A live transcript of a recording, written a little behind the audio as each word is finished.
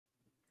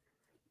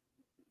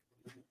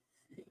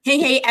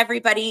Hey,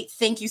 everybody.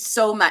 Thank you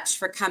so much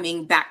for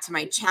coming back to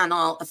my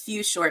channel, A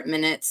Few Short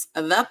Minutes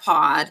of the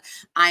Pod.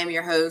 I'm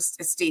your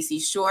host, Stacey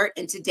Short,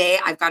 and today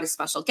I've got a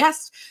special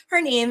guest. Her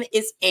name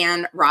is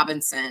Ann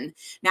Robinson.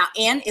 Now,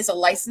 Ann is a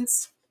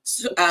licensed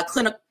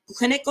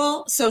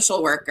clinical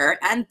social worker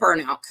and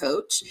burnout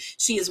coach.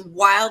 She is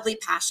wildly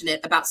passionate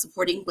about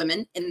supporting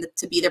women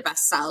to be their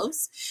best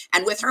selves.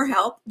 And with her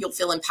help, you'll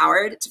feel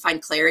empowered to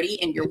find clarity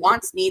in your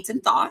wants, needs,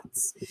 and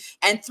thoughts.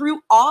 And through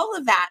all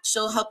of that,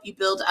 she'll help you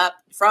build up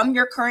from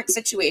your current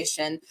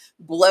situation,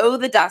 blow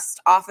the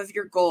dust off of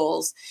your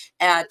goals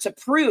to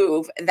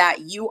prove that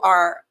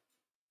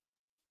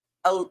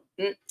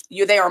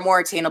they are more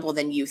attainable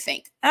than you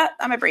think.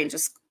 My brain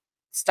just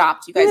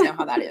stopped. You guys know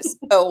how that is.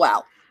 Oh,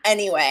 well.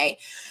 Anyway,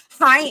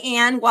 hi,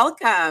 Ann.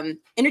 Welcome.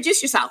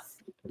 Introduce yourself.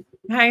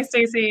 Hi,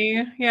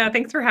 Stacey. Yeah,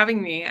 thanks for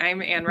having me.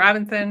 I'm Ann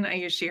Robinson. I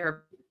use she,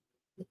 her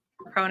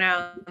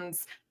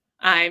pronouns.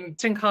 I'm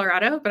in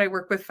Colorado, but I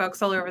work with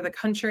folks all over the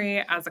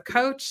country as a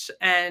coach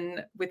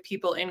and with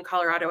people in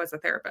Colorado as a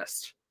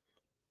therapist.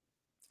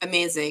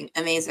 Amazing.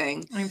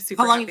 Amazing. I'm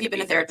super How long happy have you to been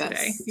be a therapist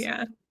today?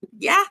 Yeah.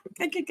 Yeah.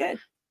 Good.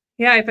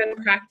 Yeah, I've been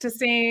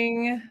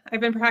practicing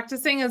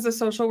as a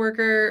social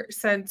worker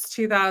since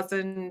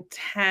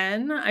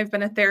 2010. I've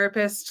been a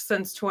therapist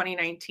since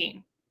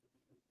 2019.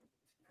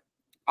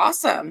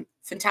 Awesome.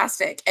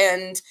 Fantastic.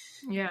 And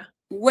yeah,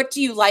 what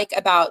do you like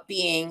about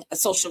being a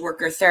social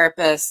worker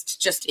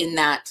therapist, just in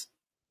that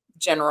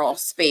general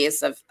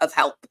space of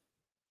help?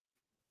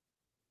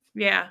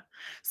 Yeah.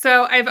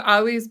 So I've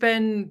always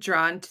been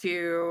drawn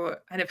to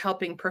kind of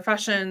helping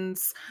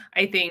professions.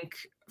 I think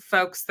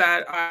folks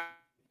that are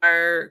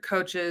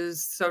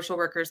coaches, social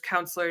workers,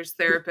 counselors,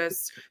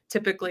 therapists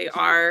typically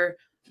are,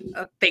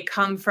 they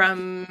come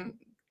from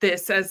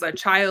this as a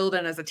child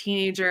and as a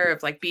teenager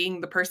of like being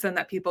the person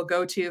that people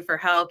go to for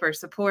help or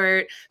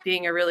support,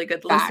 being a really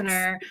good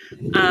listener.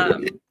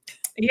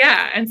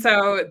 Yeah. And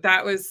so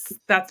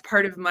that's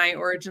part of my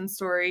origin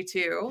story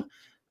too.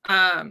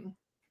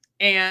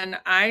 And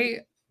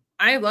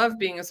I love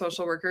being a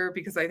social worker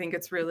because I think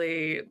it's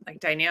really like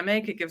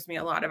dynamic. It gives me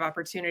a lot of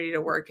opportunity to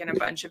work in a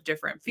bunch of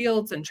different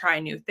fields and try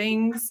new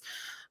things.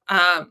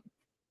 And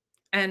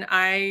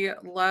I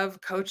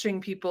love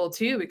coaching people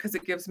too, because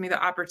it gives me the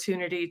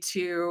opportunity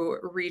to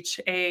reach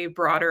a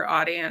broader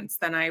audience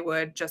than I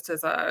would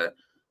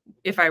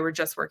if I were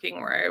just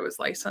working where I was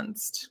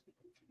licensed.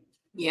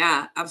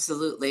 Yeah,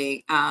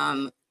 absolutely.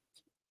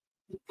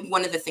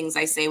 One of the things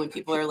I say when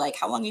people are like,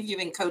 how long have you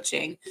been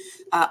coaching?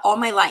 All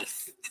my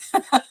life.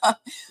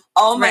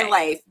 All my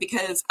life,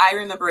 because I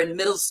remember in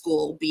middle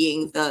school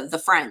being the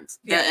friend,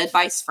 the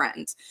advice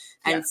friend.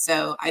 And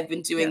so I've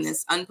been doing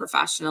this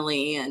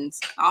unprofessionally and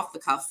off the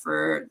cuff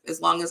for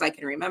as long as I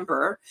can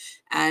remember.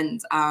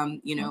 And,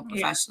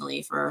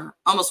 professionally for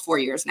almost 4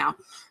 years now.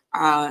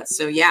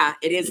 So yeah,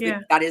 it is,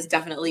 that is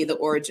definitely the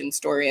origin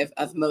story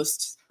of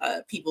most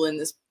people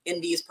in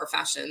these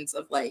professions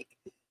of like,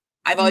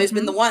 I've always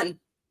been the one.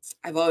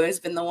 I've always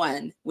been the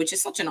one, which is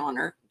such an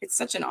honor. It's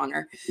such an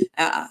honor.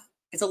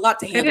 It's a lot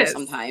to handle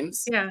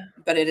sometimes,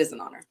 but it is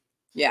an honor.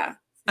 Yeah,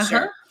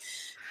 sure.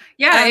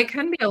 Yeah, it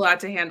can be a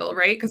lot to handle,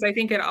 right? Because I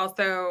think it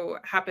also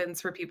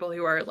happens for people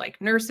who are like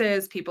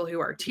nurses, people who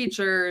are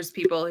teachers,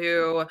 people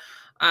who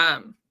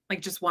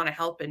like just want to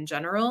help in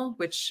general,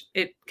 which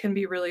it can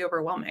be really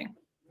overwhelming.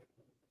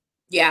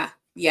 Yeah,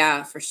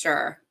 for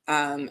sure.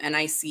 And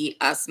I see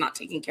us not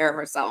taking care of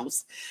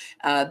ourselves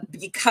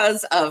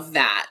because of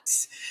that.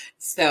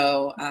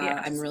 So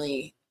I'm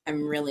really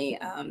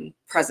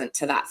present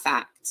to that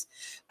fact.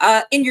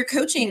 In your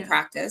coaching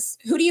practice,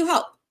 who do you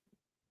help?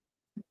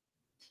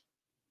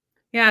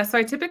 Yeah, so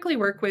I typically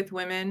work with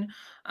women.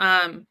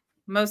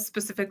 Most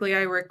specifically,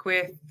 I work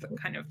with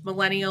kind of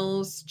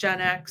millennials,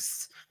 Gen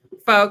X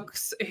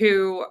folks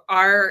who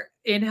are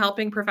in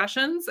helping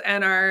professions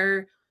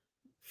and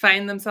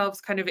find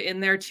themselves kind of in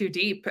there too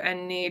deep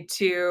and need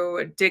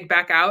to dig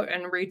back out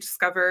and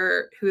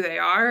rediscover who they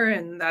are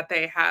and that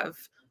they have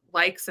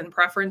likes and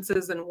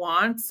preferences and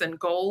wants and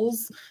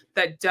goals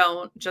that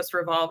don't just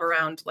revolve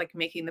around like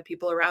making the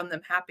people around them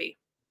happy.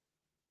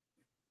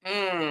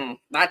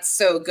 That's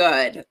so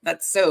good.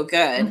 That's so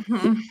good.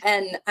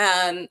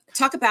 And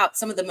talk about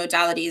some of the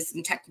modalities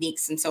and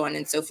techniques and so on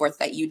and so forth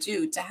that you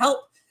do to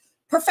help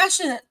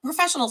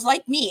professionals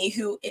like me,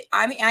 who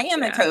I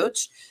am a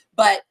coach,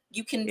 but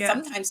you can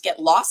sometimes get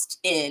lost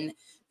in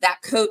that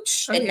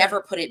coach and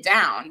never put it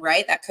down,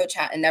 right? That coach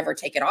hat and never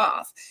take it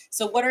off.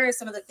 So what are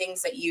some of the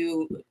things that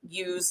you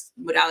use,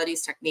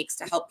 modalities, techniques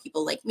to help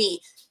people like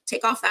me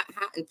take off that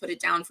hat and put it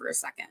down for a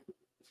second?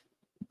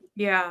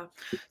 Yeah.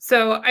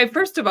 So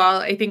first of all,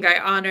 I think I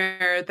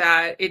honor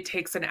that it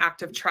takes an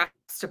act of trust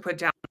to put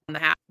down the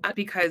hat,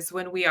 because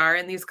when we are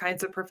in these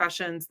kinds of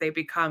professions, they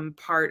become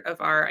part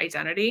of our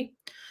identity.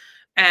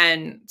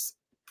 And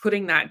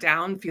putting that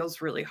down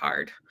feels really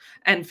hard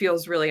and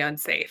feels really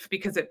unsafe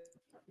because it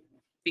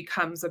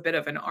becomes a bit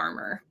of an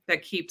armor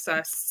that keeps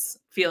us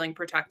feeling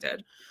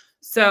protected.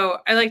 So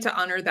I like to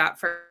honor that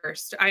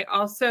first. I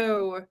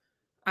also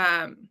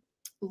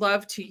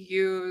love to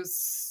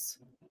use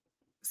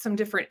some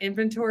different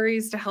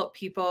inventories to help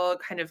people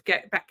kind of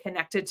get back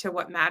connected to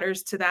what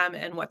matters to them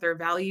and what their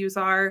values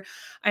are.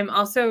 I'm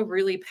also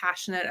really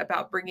passionate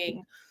about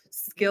bringing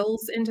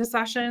skills into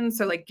sessions.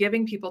 So like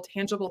giving people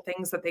tangible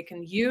things that they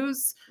can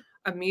use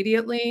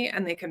immediately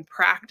and they can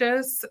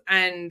practice.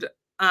 And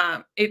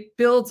it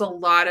builds a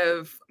lot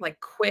of like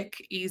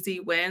quick, easy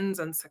wins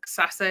and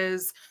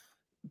successes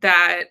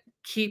that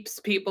keeps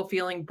people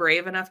feeling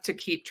brave enough to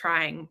keep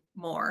trying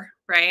more,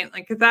 right?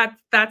 Like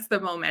that's the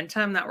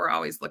momentum that we're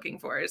always looking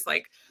for, is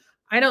like,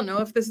 I don't know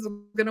if this is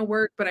going to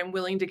work, but I'm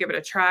willing to give it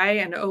a try.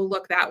 And oh,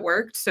 look, that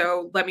worked.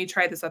 So let me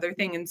try this other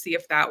thing and see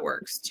if that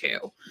works too.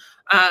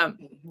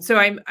 So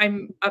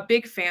I'm a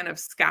big fan of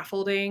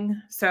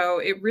scaffolding. So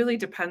it really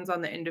depends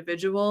on the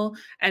individual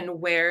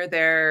and where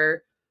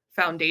their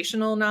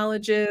foundational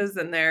knowledge is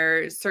and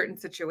their certain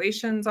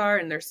situations are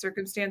and their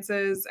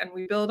circumstances. And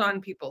we build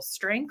on people's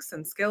strengths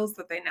and skills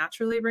that they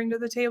naturally bring to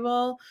the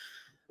table.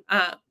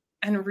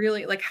 And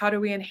really, like, how do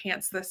we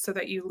enhance this so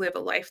that you live a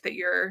life that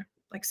you're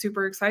like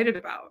super excited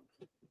about?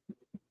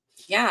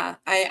 Yeah,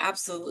 I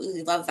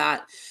absolutely love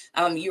that.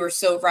 You are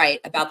so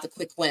right about the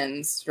quick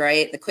wins,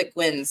 right? The quick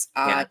wins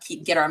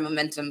get our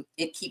momentum.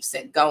 It keeps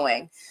it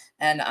going.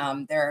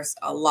 And there's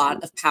a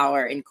lot of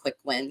power in quick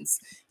wins.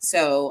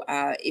 So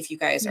if you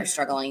guys are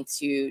struggling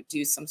to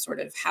do some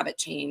sort of habit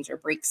change or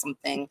break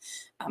something,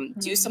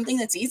 do something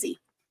that's easy,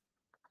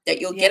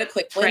 that you'll get a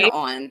quick win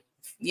on,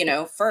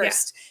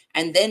 first,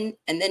 and then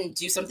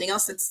do something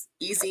else that's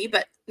easy,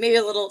 but maybe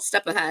a little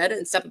step ahead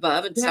and step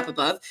above and step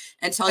above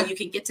until you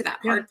can get to that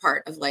hard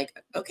part of like,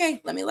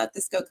 okay, let me let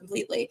this go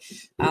completely.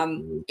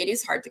 It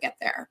is hard to get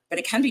there, but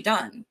it can be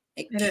done.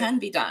 It can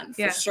be done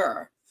for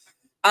sure.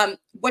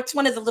 What's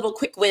one of the little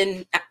quick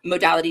win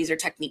modalities or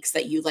techniques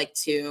that you like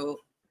to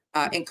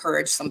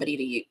encourage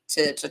somebody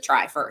to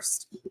try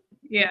first?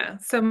 Yeah.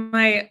 So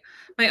my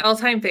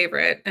all-time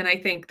favorite, and I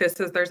think there's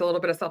a little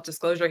bit of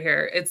self-disclosure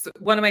here. It's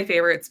one of my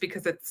favorites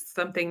because it's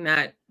something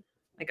that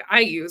like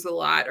I use a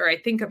lot, or I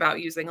think about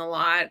using a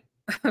lot,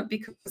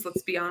 because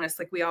let's be honest,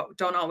 like we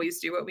don't always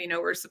do what we know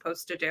we're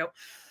supposed to do.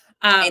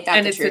 And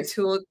it's a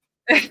tool.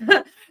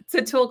 It's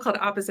a tool called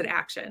opposite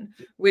action,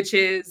 which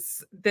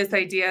is this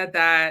idea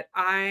that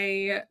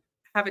I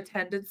have a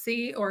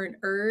tendency or an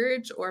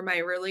urge, or my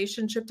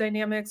relationship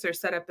dynamics are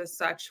set up as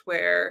such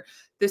where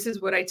this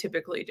is what I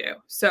typically do.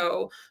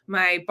 So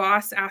my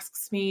boss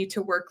asks me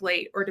to work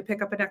late or to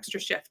pick up an extra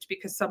shift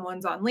because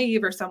someone's on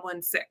leave or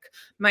someone's sick.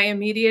 My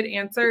immediate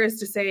answer is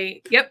to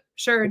say, yep,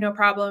 sure, no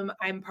problem.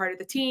 I'm part of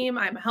the team.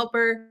 I'm a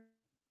helper.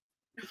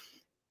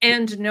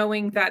 And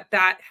knowing that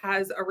that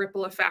has a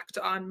ripple effect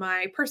on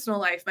my personal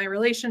life, my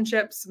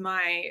relationships,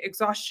 my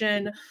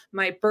exhaustion,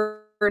 my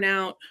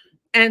burnout.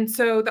 And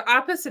so the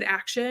opposite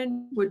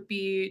action would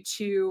be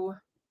to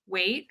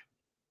wait,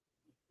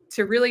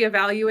 to really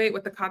evaluate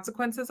what the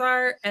consequences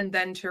are, and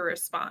then to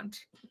respond.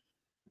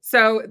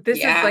 So this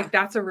is like,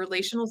 that's a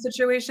relational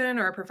situation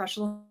or a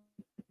professional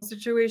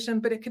situation,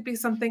 but it could be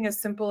something as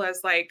simple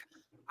as like,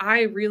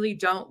 I really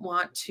don't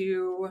want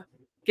to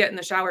get in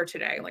the shower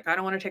today. Like, I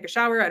don't want to take a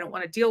shower. I don't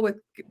want to deal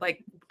with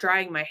like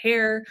drying my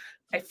hair.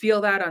 I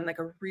feel that on like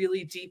a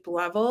really deep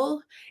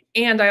level.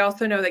 And I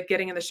also know that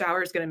getting in the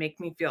shower is going to make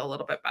me feel a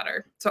little bit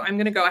better. So I'm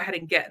going to go ahead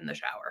and get in the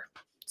shower.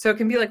 So it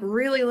can be like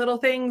really little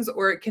things,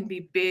 or it can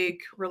be big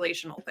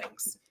relational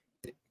things.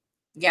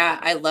 Yeah,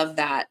 I love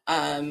that.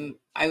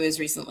 I was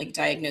recently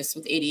diagnosed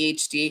with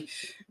ADHD,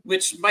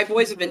 which my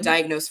boys have been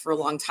diagnosed for a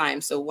long time.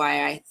 So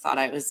why I thought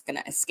I was going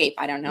to escape,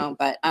 I don't know.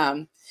 But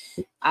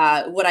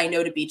what I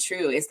know to be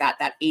true is that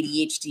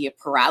ADHD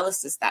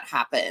paralysis that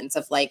happens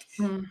of like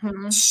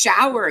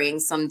showering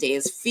some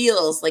days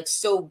feels like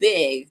so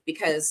big,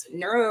 because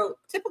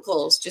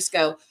neurotypicals just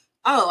go,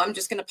 oh, I'm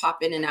just going to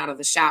pop in and out of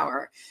the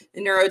shower. The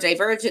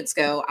neurodivergents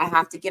go, I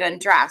have to get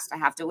undressed. I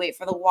have to wait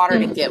for the water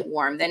to get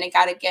warm. Then I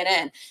got to get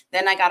in.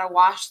 Then I got to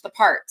wash the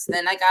parts.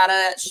 Then I got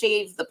to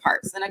shave the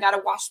parts. Then I got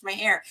to wash my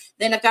hair.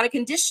 Then I've got to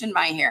condition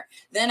my hair.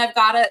 Then I've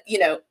got to,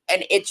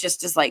 and it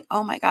just is like,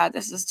 oh my God,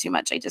 this is too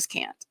much. I just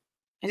can't.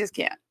 And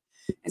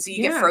so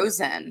you get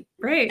frozen.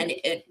 Right. And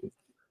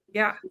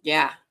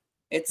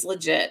it's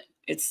legit.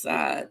 It's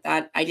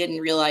that I didn't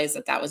realize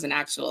that was an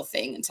actual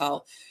thing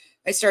until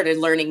I started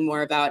learning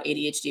more about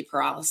ADHD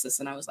paralysis,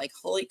 and I was like,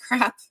 holy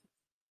crap,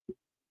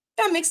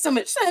 that makes so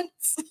much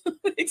sense.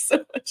 It makes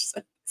so much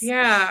sense.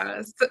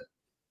 Yeah.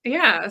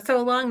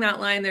 So along that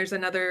line, there's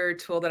another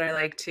tool that I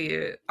like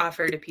to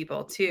offer to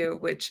people too,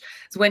 which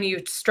is when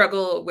you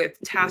struggle with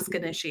task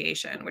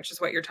initiation, which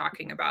is what you're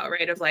talking about,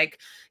 right? Of like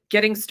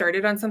getting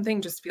started on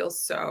something just feels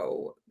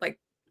so like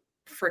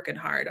freaking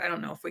hard. I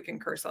don't know if we can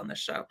curse on this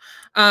show.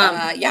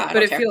 But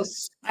it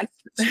feels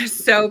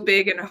so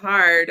big and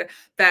hard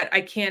that I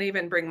can't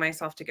even bring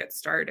myself to get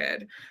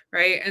started.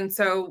 Right. And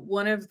so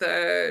one of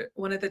the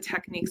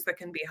techniques that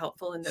can be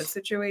helpful in those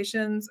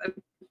situations of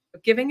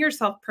giving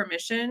yourself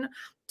permission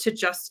to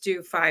just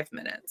do 5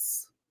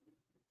 minutes.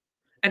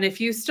 And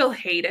if you still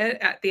hate it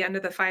at the end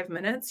of the 5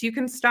 minutes, you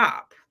can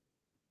stop.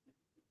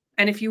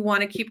 And if you want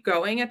to keep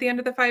going at the end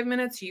of the 5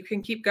 minutes, you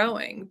can keep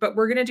going. But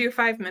we're going to do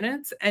 5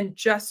 minutes, and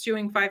just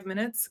doing 5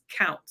 minutes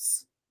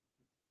counts.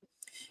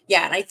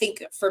 Yeah. And I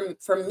think for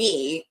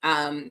me,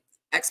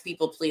 ex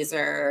people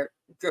pleaser,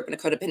 grew up in a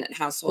codependent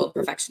household,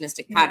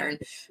 perfectionistic pattern.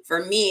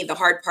 For me, the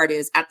hard part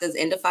is at the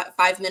end of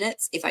 5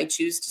 minutes, if I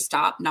choose to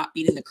stop, not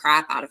beating the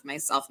crap out of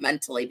myself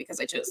mentally because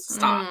I chose to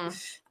stop.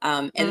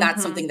 And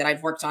that's something that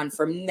I've worked on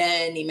for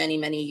many, many,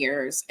 many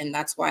years. And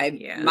that's why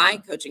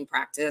my coaching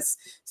practice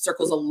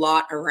circles a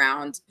lot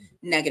around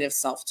negative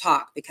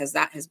self-talk, because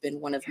that has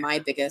been one of my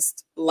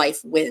biggest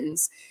life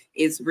wins,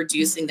 is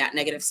reducing that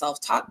negative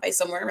self-talk by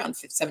somewhere around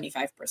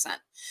 75%.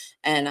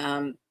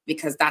 And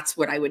because that's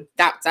what I would,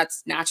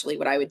 that's naturally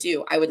what I would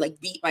do. I would like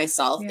beat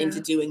myself into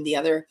doing the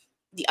other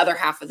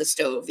half of the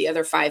stove, the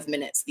other 5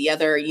 minutes, the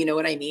other, you know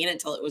what I mean,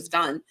 until it was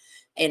done,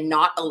 and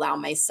not allow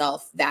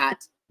myself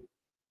that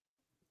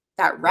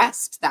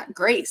rest, that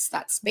grace,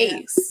 that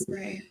space.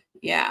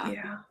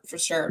 Yeah, for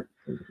sure.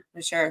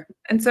 For sure.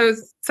 And so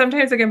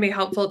sometimes it can be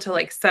helpful to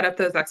like set up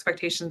those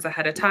expectations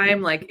ahead of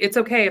time. Like, it's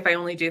okay if I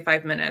only do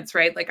 5 minutes,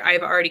 right? Like,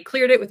 I've already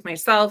cleared it with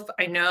myself.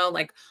 I know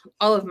like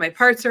all of my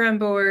parts are on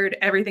board.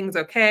 Everything's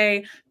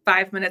okay.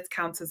 5 minutes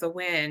counts as a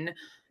win.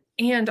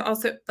 And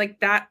also like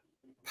that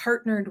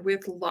partnered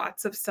with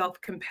lots of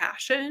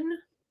self-compassion,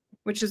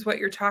 which is what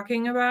you're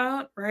talking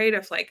about, right?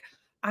 Of like,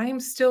 I'm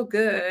still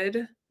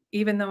good,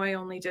 even though I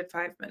only did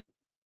 5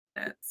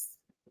 minutes,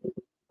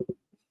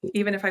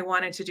 even if I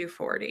wanted to do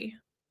 40.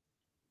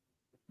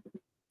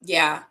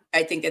 Yeah,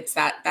 I think that's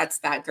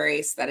that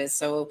grace that is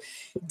so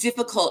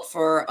difficult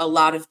for a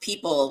lot of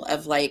people,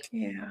 of like,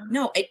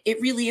 no,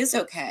 it really is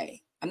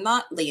okay. I'm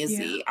not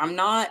lazy. I'm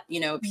not,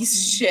 a piece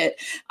of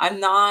shit. I'm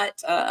not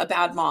a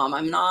bad mom.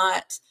 I'm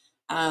not,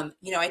 I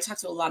talk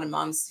to a lot of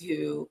moms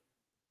who,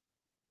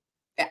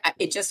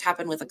 it just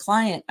happened with a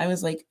client. I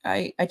was like,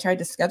 I tried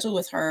to schedule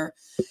with her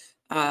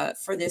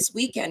for this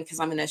weekend because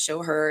I'm going to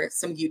show her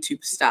some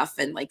YouTube stuff,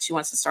 and like she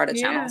wants to start a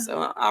channel.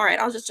 So, all right,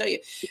 I'll just show you.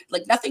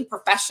 Like, nothing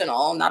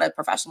professional, not a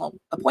professional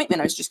appointment.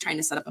 I was just trying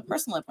to set up a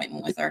personal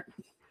appointment with her.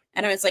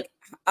 And I was like,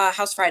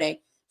 how's Friday?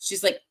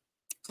 She's like,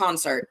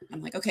 concert.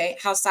 I'm like, okay,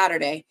 how's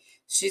Saturday?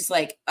 She's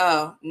like,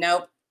 oh,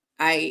 nope.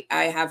 I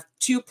have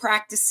 2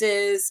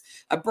 practices,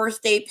 a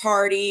birthday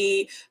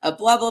party, a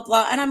blah, blah,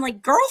 blah. And I'm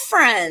like,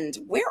 girlfriend,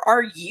 where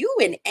are you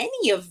in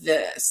any of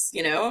this?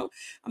 I'm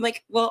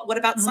like, well, what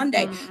about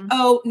Sunday?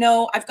 Oh,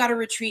 no, I've got a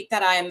retreat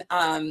that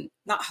I'm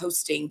not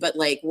hosting, but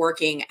like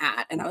working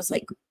at. And I was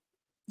like,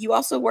 you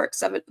also work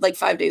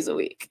 5 days a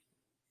week.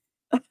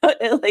 Like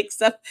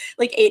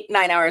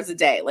 8-9 hours a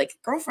day. Like,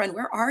 girlfriend,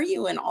 where are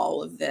you in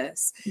all of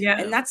this?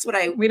 And that's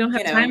what we don't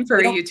have time for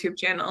a YouTube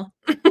channel.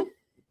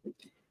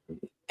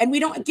 And we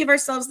don't give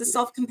ourselves the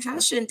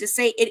self-compassion to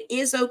say it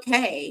is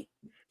okay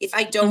if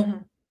I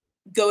don't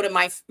go to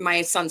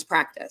my son's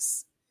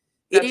practice.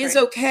 It is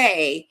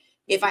okay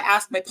if I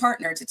ask my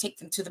partner to take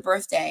them to the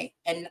birthday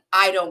and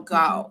I don't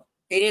go.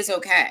 It is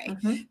okay.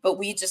 But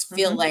we just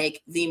feel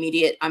like the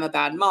immediate, I'm a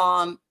bad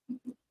mom,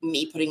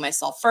 me putting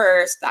myself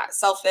first, that's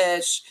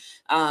selfish,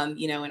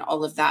 and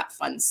all of that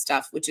fun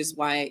stuff, which is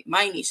why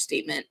my niche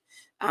statement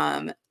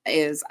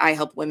is I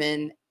help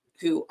women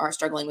who are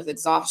struggling with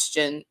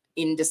exhaustion,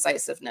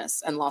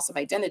 indecisive,ness, and loss of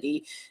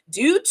identity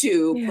due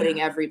to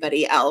putting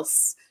everybody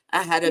else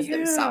ahead of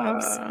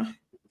themselves,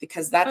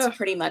 because that's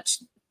pretty much,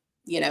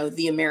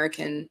 the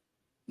American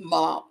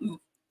mom,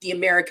 the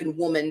American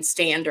woman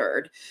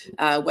standard,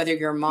 whether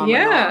you're a mom or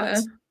not.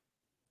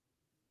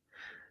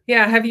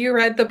 Yeah. Have you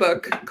read the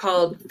book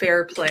called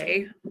Fair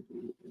Play?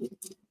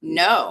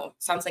 No.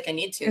 Sounds like I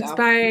need to. It's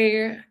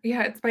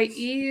by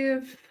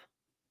Eve.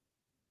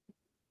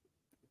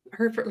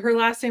 Her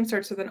last name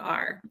starts with an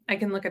R. I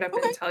can look it up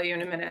and tell you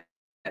in a minute.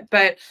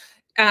 But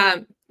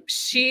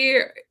she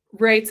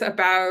writes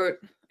about,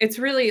 it's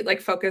really like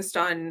focused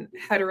on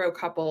hetero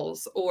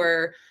couples,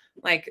 or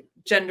like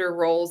gender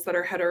roles that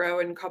are hetero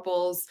in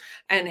couples,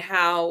 and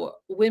how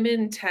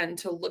women tend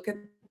to look at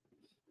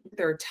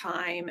their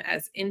time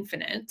as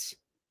infinite,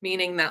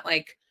 meaning that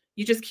like,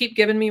 you just keep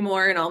giving me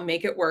more and I'll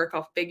make it work.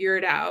 I'll figure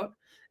it out.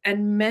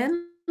 And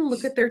men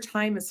look at their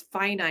time as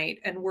finite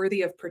and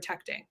worthy of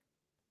protecting,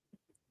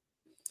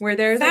 where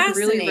they're like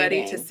really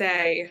ready to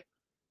say,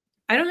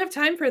 I don't have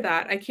time for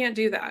that. I can't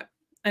do that.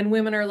 And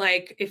women are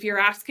like, if you're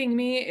asking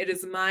me, it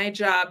is my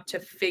job to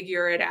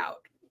figure it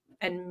out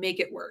and make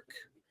it work.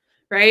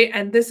 Right.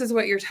 And this is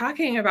what you're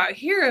talking about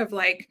here, of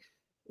like,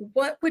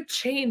 what would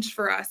change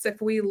for us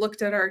if we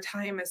looked at our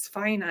time as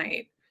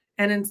finite?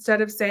 And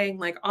instead of saying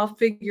like, I'll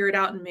figure it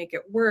out and make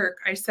it work,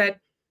 I said,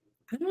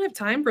 I don't have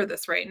time for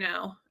this right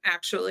now,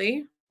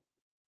 actually.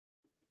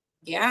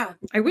 Yeah.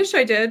 I wish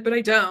I did, but I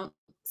don't.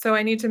 So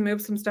I need to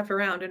move some stuff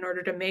around in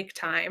order to make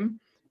time,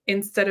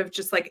 instead of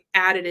just like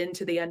add it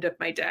into the end of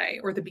my day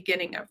or the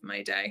beginning of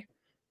my day.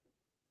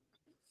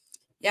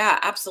 Yeah,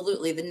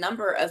 absolutely. The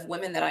number of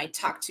women that I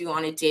talk to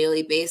on a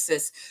daily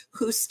basis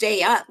who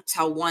stay up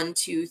till 1,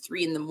 2,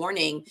 3 in the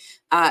morning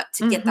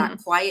to get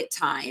that quiet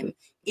time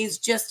is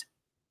just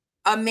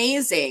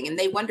amazing, and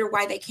they wonder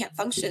why they can't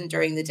function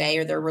during the day,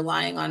 or they're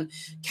relying on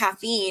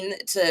caffeine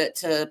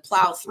to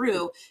plow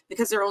through,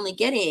 because they're only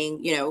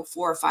getting, 4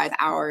 or 5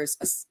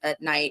 hours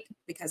at night,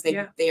 because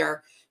they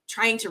are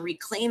trying to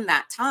reclaim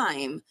that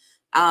time.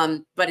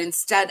 But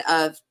instead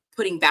of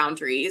putting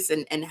boundaries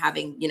and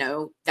having,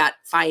 that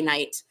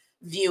finite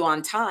view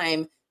on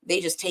time, they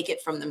just take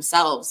it from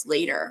themselves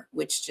later,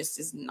 which just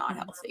is not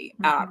healthy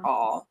at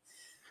all.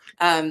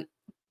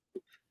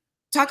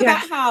 Talk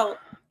about how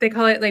they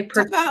call it like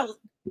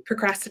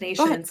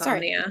procrastination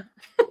insomnia.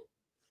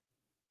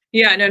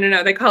 Yeah,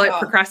 no. They call it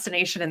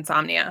procrastination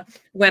insomnia,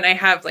 when I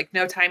have like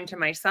no time to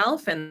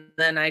myself, and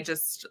then I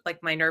just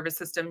like my nervous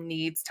system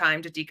needs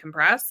time to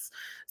decompress.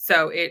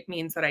 So it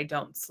means that I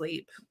don't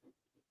sleep.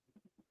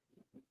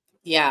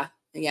 Yeah.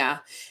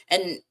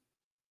 And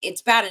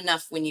it's bad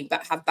enough when you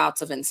have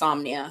bouts of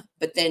insomnia,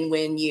 but then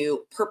when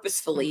you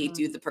purposefully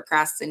do the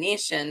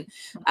procrastination,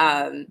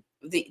 then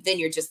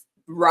you're just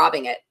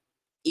robbing it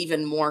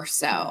even more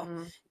so.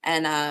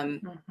 And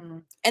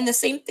and the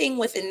same thing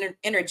with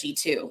energy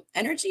too.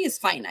 Energy is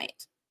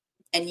finite,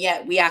 and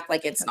yet we act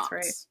like it's not.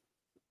 Right.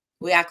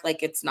 We act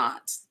like it's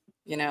not.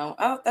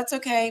 Oh, that's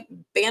okay.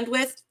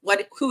 Bandwidth.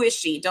 Who is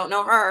she? Don't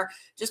know her.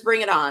 Just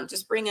bring it on.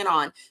 Just bring it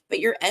on. But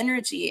your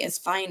energy is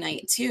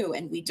finite too,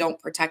 and we don't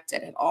protect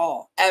it at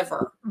all,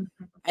 ever.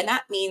 And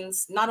that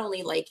means not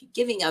only like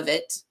giving of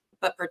it,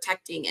 but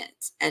protecting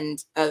it,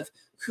 and of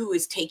who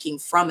is taking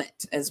from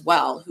it as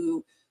well.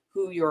 Who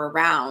you're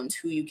around,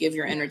 who you give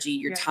your energy,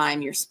 your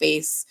time, your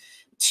space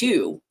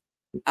to,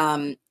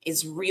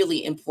 is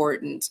really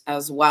important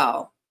as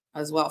well,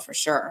 for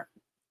sure.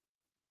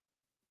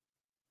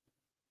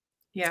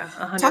 Yeah,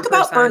 100%. Talk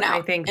about burnout.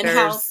 I think and there's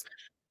how.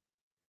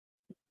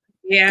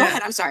 Go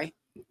ahead. I'm sorry.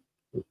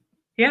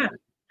 Yeah.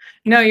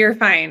 No, you're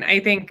fine.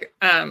 I think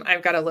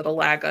I've got a little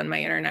lag on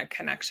my internet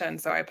connection,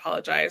 so I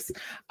apologize.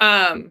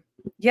 I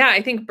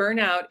think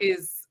burnout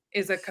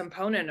is a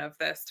component of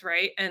this,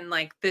 right? And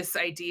like this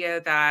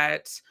idea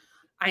that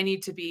I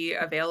need to be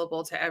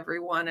available to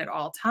everyone at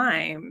all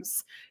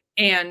times,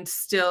 and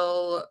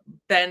still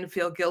then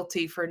feel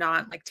guilty for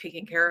not like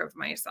taking care of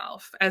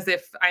myself, as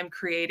if I'm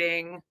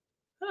creating.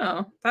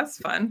 Oh, that's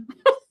fun.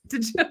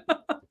 Did you?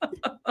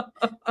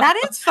 That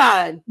is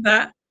fun.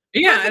 I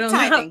don't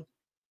know.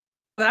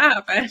 That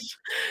happened.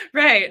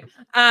 Right.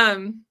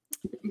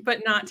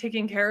 But not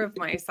taking care of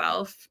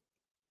myself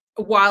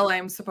while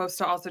I'm supposed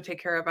to also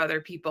take care of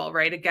other people,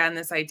 right? Again,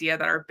 this idea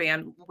that our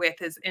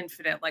bandwidth is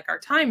infinite, like our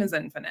time is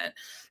infinite.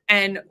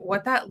 And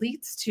what that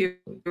leads to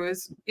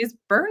is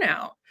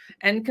burnout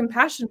and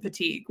compassion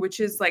fatigue, which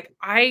is like,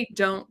 I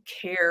don't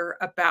care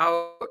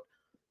about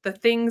the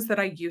things that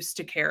I used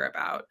to care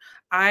about.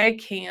 I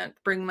can't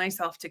bring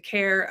myself to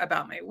care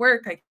about my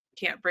work. I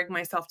can't bring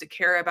myself to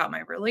care about my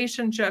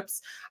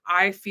relationships.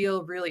 I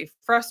feel really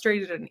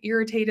frustrated and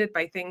irritated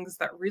by things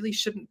that really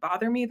shouldn't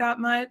bother me that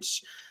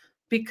much,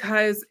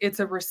 because it's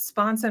a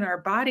response in our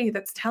body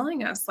that's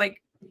telling us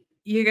like,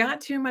 you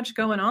got too much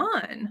going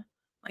on.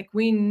 Like,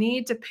 we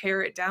need to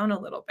pare it down a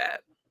little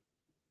bit.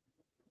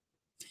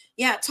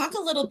 Yeah. Talk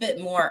a little bit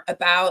more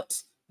about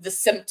the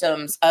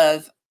symptoms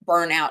of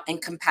burnout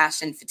and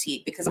compassion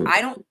fatigue, because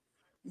I don't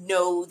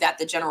know that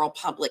the general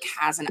public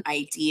has an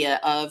idea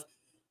of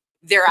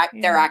they're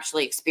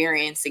actually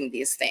experiencing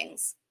these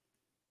things.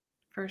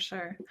 For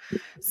sure.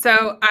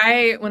 So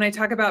when I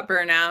talk about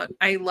burnout,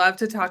 I love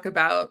to talk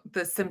about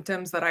the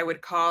symptoms that I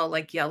would call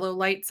like yellow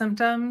light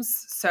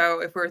symptoms.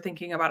 So if we're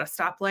thinking about a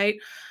stoplight,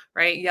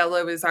 right?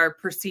 Yellow is our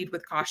proceed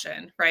with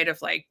caution, right?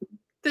 Of like,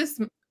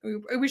 this,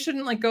 we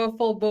shouldn't like go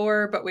full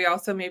bore, but we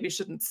also maybe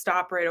shouldn't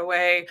stop right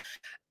away.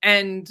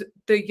 And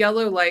the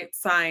yellow light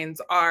signs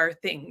are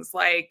things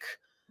like,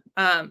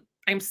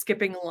 I'm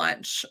skipping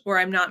lunch, or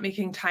I'm not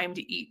making time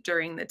to eat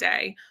during the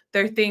day.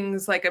 There are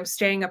things like I'm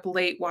staying up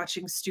late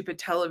watching stupid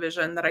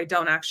television that I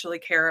don't actually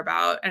care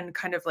about, and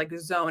kind of like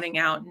zoning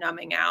out,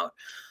 numbing out.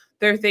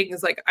 There are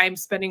things like I'm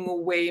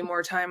spending way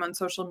more time on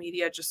social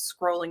media, just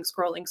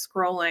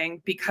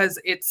scrolling, because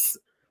it's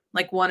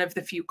like one of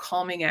the few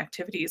calming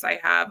activities I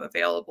have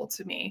available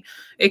to me.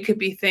 It could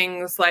be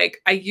things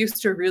like I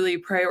used to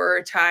really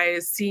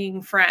prioritize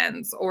seeing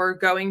friends or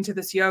going to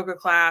this yoga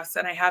class,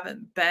 and I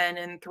haven't been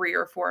in 3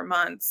 or 4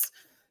 months.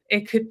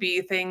 It could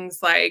be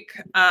things like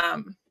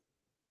I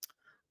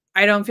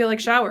don't feel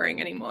like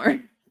showering anymore,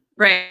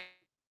 right?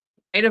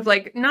 Of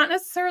like, not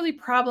necessarily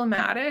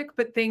problematic,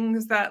 but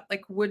things that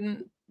like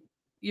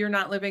you're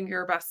not living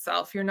your best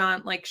self. You're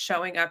not like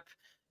showing up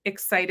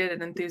excited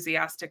and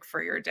enthusiastic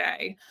for your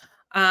day.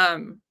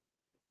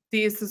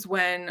 This is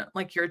when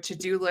like your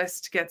to-do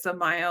list gets a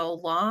mile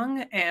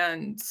long,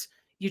 and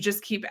you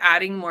just keep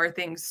adding more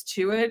things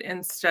to it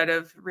instead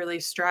of really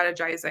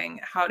strategizing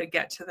how to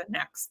get to the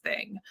next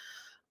thing.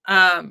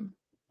 And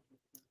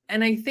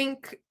I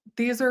think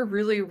these are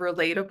really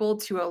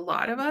relatable to a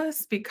lot of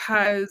us,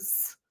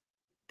 because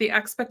the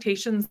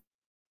expectations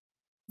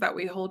that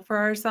we hold for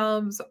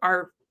ourselves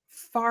are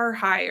far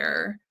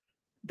higher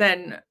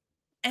than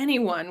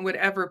anyone would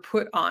ever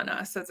put on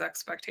us as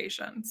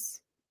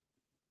expectations.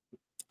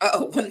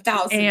 Oh,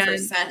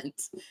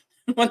 1000%.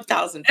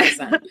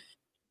 1000%.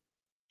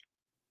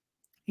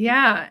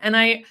 Yeah. And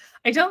I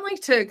don't like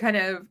to kind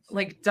of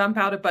like dump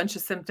out a bunch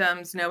of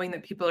symptoms knowing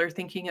that people are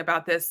thinking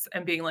about this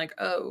and being like,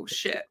 oh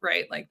shit,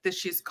 right? Like this,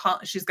 she's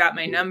got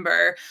my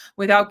number,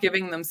 without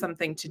giving them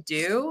something to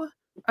do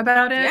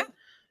about Yeah. it.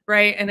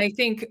 Right. And I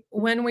think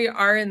when we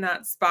are in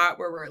that spot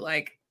where we're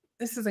like,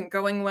 this isn't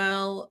going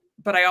well,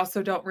 but I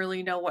also don't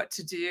really know what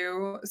to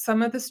do,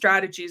 some of the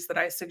strategies that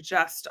I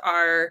suggest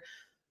are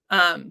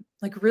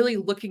like really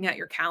looking at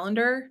your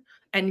calendar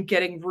and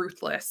getting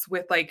ruthless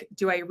with like,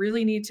 do I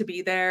really need to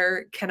be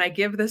there? Can I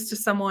give this to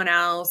someone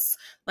else?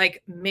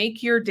 Like,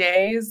 make your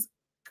days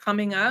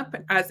coming up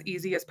as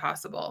easy as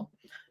possible.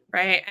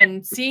 Right.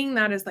 And seeing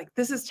that as like,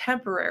 this is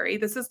temporary.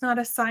 This is not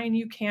a sign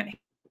you can't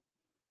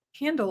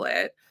handle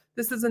it.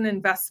 This is an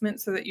investment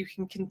so that you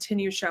can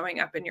continue showing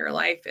up in your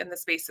life in the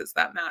spaces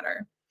that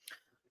matter.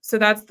 So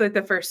that's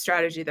the first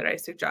strategy that I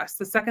suggest.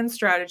 The second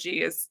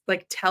strategy is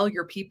like, tell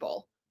your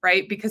people,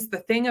 right? Because the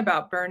thing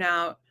about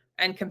burnout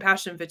and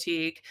compassion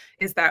fatigue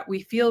is that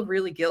we feel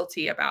really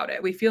guilty about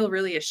it. We feel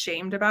really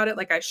ashamed about it.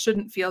 Like, I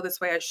shouldn't feel this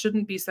way. I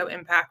shouldn't be so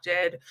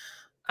impacted.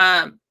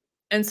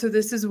 And so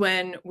this is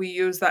when we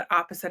use that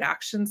opposite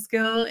action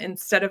skill.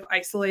 Instead of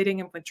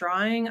isolating and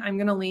withdrawing, I'm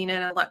going to lean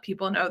in and let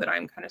people know that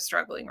I'm kind of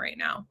struggling right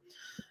now.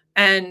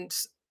 And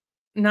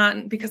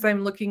not because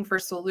I'm looking for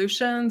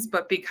solutions,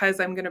 but because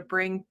I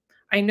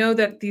know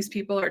that these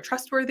people are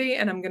trustworthy,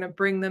 and I'm going to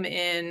bring them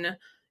in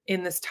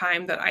this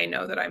time that I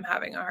know that I'm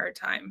having a hard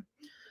time.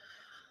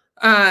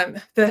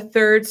 The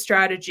third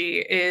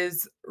strategy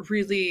is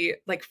really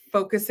like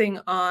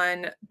focusing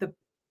on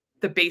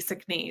the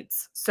basic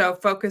needs. So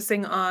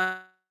focusing on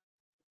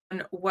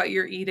what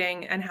you're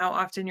eating and how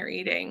often you're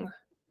eating,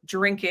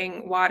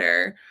 drinking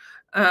water,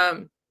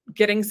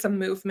 getting some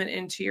movement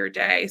into your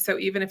day. So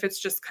even if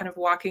it's just kind of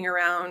walking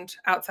around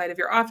outside of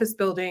your office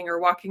building or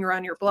walking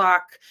around your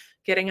block,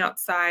 getting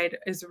outside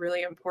is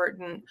really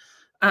important.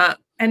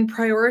 And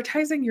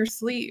prioritizing your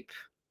sleep.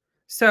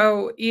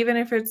 So even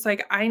if it's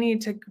like, I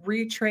need to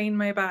retrain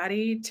my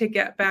body to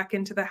get back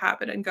into the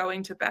habit and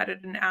going to bed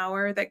at an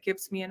hour that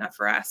gives me enough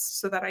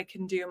rest so that I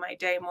can do my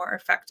day more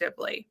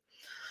effectively.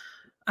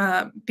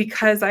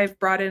 Because I've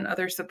brought in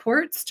other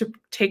supports to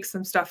take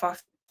some stuff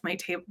off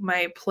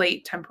my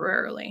plate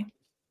temporarily.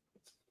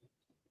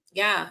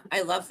 Yeah,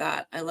 I love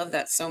that. I love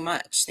that so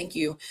much. Thank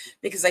you.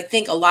 Because I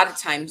think a lot of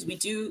times we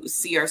do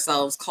see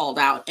ourselves called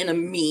out in a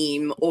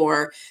meme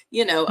or,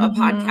 a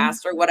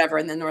podcast or whatever.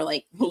 And then we're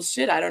like, well,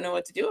 shit, I don't know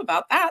what to do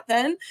about that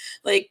then.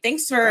 Like,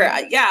 thanks for,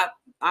 yeah,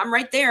 I'm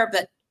right there,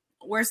 but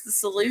where's the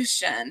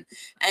solution?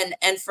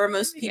 And for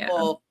most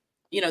people,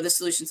 the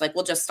solution's like,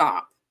 well, just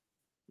stop.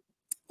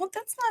 Well,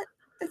 that's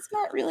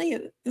not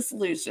really the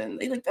solution.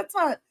 Like, that's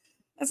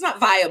not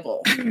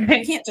viable. Right.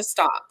 You can't just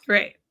stop.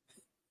 Right.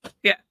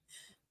 Yeah.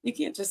 You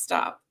can't just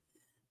stop.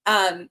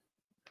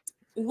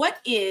 What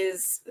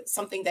is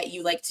something that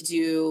you like to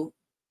do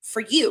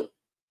for you?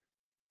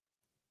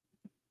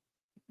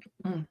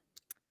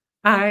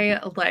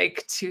 I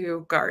like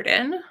to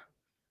garden.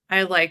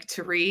 I like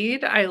to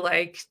read. I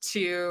like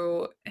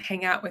to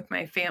hang out with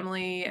my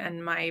family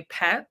and my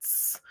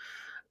pets.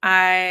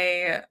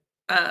 I,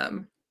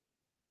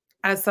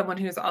 as someone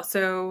who's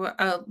also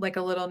like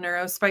a little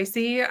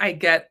neurospicy, I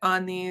get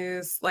on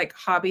these like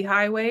hobby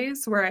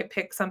highways where I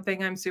pick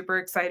something I'm super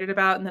excited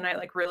about and then I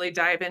like really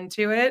dive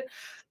into it.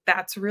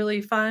 That's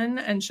really fun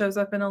and shows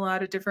up in a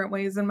lot of different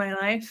ways in my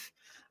life.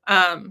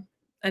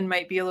 And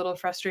might be a little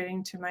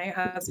frustrating to my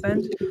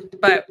husband,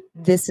 but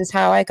this is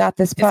how I got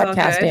this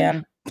podcast,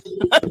 Anne.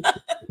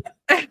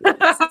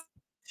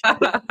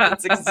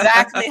 That's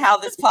exactly how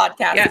this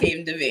podcast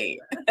came to be.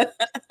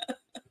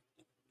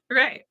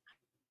 Right.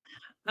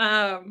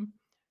 And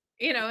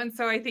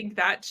so I think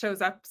that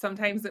shows up.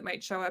 Sometimes it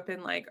might show up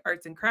in like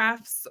arts and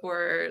crafts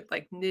or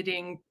like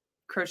knitting,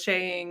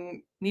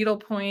 crocheting,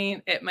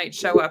 needlepoint. It might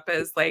show up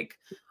as like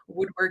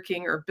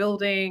woodworking or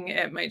building.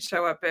 It might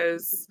show up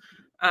as,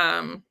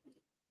 I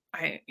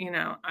don't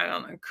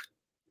know,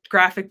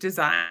 graphic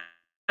design.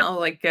 I'll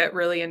like get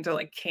really into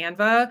like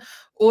Canva,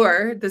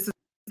 or this is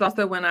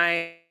also when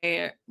I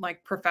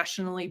like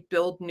professionally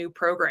build new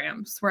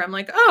programs where I'm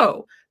like,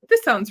 oh,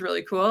 this sounds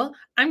really cool.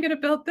 I'm going to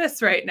build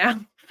this right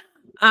now.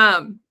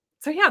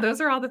 So yeah, those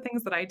are all the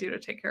things that I do to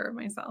take care of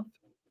myself.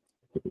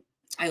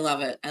 I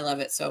love it. I love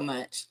it so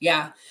much.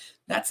 Yeah.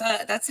 That's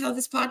how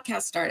this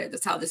podcast started.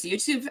 That's how this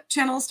YouTube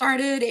channel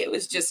started. It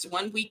was just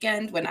one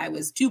weekend when I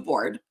was too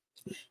bored.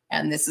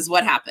 And this is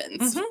what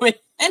happens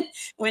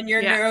when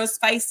you're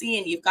neurospicy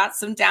and you've got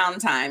some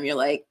downtime. You're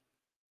like,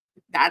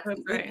 that's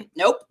right.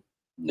 Nope.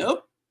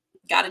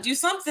 Got to do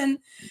something.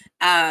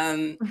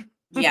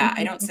 Yeah,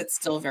 I don't sit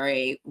still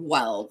very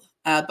well.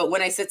 But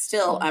when I sit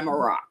still, I'm a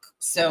rock.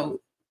 So,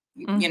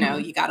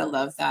 you got to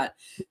love that,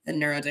 the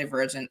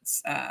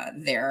neurodivergence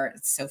there.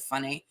 It's so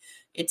funny.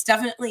 It's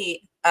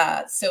definitely,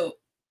 so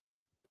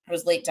I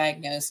was late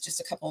diagnosed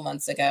just a couple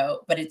months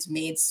ago, but it's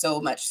made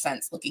so much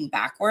sense looking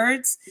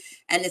backwards.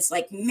 And it's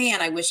like,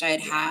 man, I wish I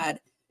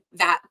had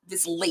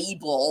this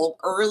label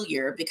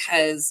earlier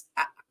because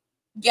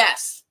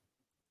yes,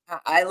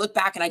 I look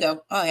back and I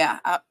go, oh yeah,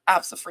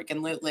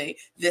 absolutely.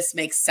 This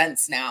makes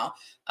sense now.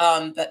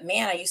 But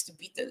man, I used to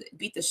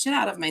beat the shit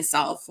out of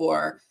myself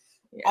for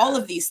all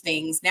of these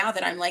things. Now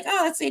that I'm like,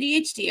 oh, that's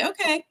ADHD.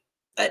 Okay.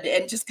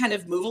 And just kind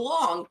of move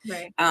along.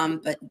 Right.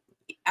 But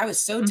I was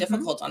so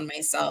difficult on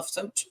myself.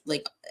 So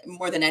like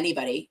more than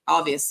anybody,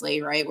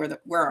 obviously, right?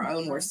 We're our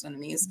own worst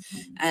enemies.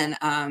 And,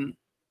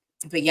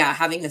 but yeah,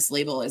 having this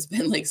label has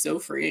been like so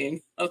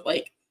freeing of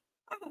like,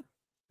 oh,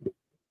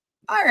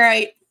 all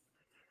right.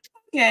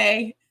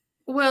 Okay.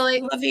 Well, I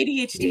love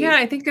ADHD. yeah,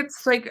 I think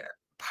it's like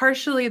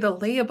partially the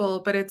label,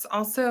 but it's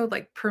also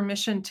like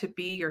permission to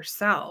be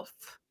yourself.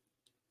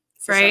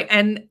 Right.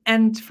 Sure.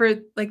 And for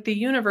like the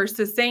universe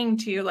is saying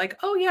to you, like,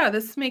 oh yeah,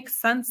 this makes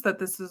sense that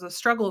this is a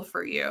struggle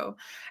for you.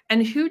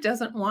 And who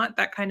doesn't want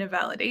that kind of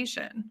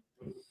validation?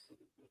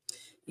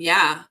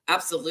 Yeah,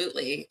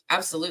 absolutely.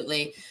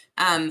 Absolutely.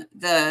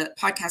 The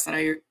podcast that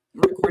I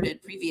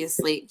recorded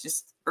previously,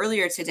 just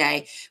earlier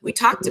today, we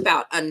talked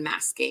about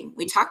unmasking.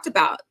 We talked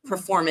about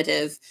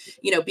performative,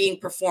 being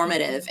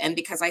performative. And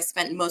because I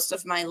spent most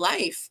of my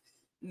life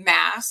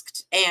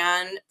masked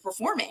and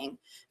performing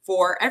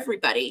for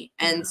everybody.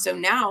 And so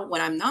now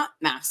when I'm not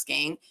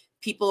masking,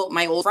 people,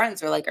 my old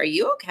friends are like, are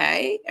you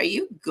okay? Are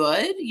you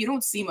good? You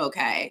don't seem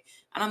okay.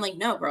 And I'm like,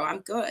 no, bro, I'm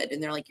good.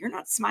 And they're like, you're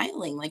not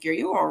smiling. Like, are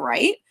you all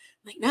right?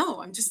 I'm like,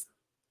 no,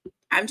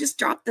 I'm just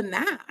dropped the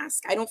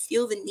mask. I don't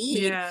feel the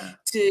need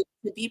to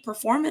be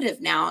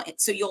performative now.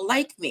 So you'll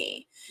like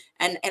me.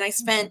 And I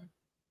spent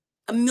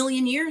a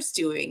million years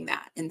doing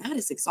that. And that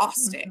is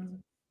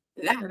exhausting.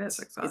 That is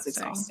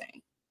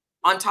exhausting.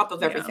 On top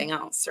of everything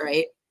else,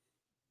 right?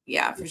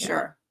 Yeah, for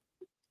sure.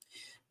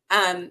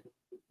 Talk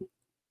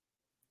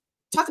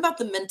about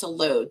the mental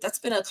load. That's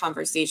been a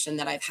conversation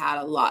that I've had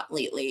a lot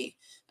lately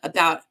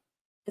about,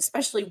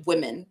 especially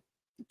women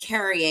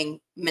carrying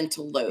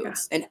mental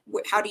loads. And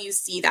how do you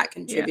see that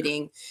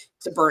contributing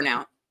to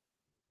burnout?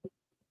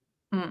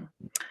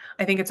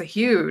 I think it's a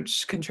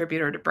huge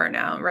contributor to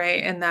burnout,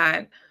 right? And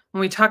that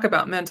when we talk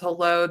about mental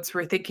loads,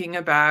 we're thinking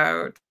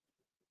about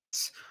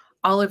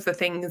all of the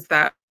things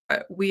that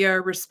we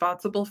are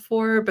responsible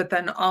for, but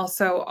then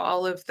also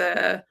all of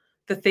the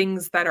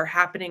things that are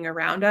happening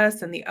around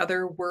us and the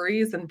other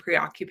worries and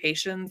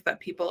preoccupations that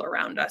people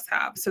around us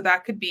have. So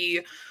that could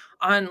be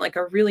on like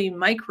a really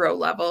micro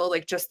level,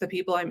 like just the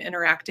people I'm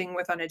interacting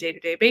with on a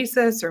day-to-day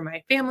basis, or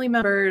my family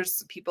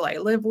members, people I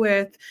live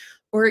with,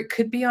 or it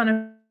could be on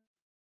a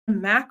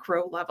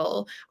macro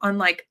level on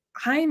like,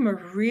 I'm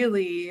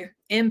really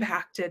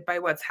impacted by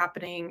what's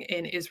happening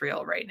in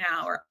Israel right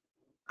now, or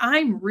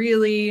I'm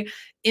really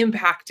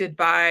impacted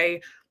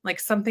by like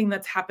something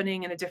that's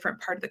happening in a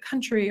different part of the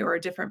country or a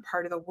different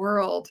part of the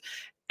world.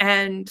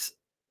 And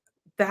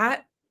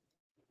that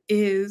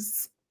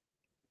is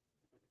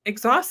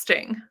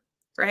exhausting,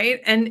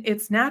 right? And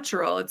it's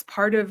natural. It's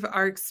part of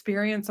our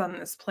experience on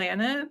this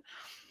planet.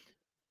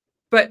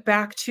 But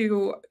back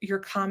to your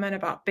comment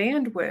about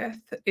bandwidth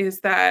is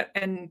that,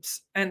 and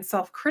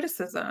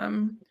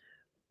self-criticism,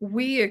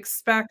 we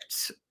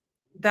expect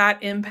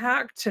that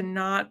impact to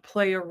not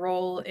play a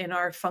role in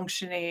our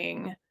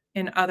functioning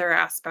in other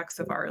aspects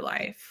of our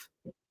life.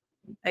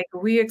 Like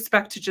we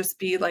expect to just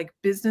be like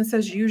business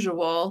as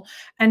usual,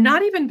 and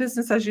not even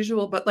business as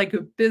usual, but like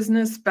a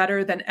business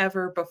better than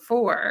ever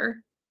before,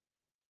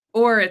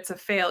 or it's a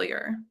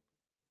failure.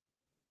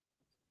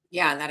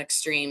 Yeah, that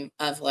extreme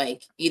of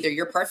like either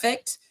you're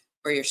perfect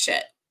or you're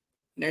shit.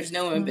 There's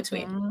no in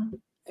between.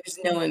 There's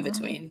no in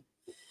between.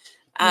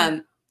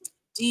 Do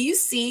you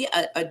see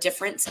a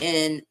difference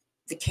in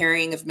the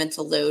carrying of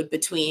mental load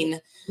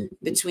between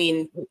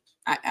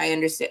I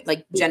understand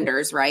like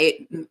genders,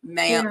 right?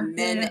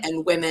 Men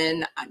and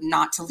women,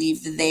 not to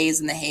leave the theys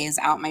and the hays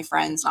out, my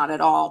friends, not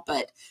at all,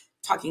 but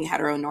talking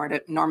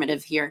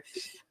heteronormative here.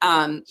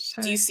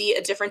 Do you see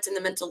a difference in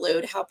the mental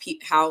load,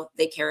 how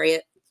they carry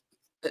it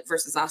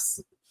versus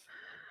us?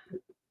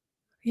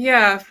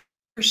 Yeah,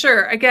 for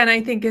sure. Again,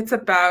 I think it's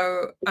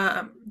about,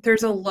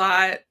 there's a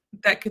lot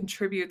that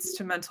contributes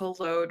to mental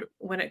load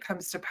when it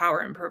comes to power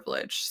and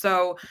privilege.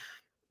 So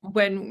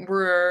when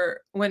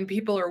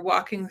people are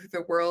walking through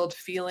the world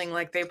feeling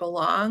like they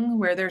belong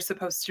where they're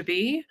supposed to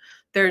be,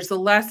 there's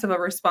less of a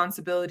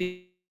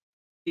responsibility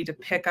to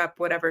pick up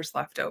whatever's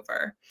left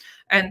over.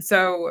 And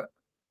so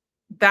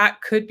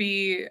that could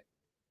be,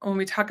 when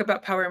we talk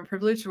about power and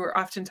privilege, we're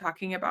often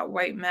talking about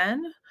white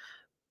men,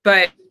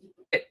 but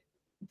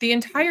the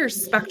entire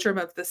spectrum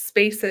of the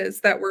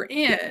spaces that we're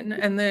in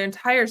and the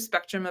entire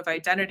spectrum of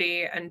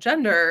identity and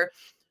gender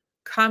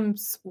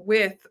comes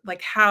with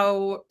like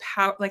how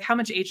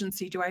much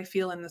agency do I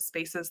feel in the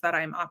spaces that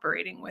I'm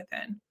operating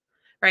within,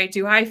 right?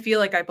 Do I feel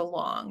like I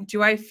belong?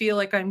 Do I feel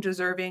like I'm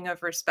deserving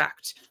of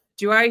respect?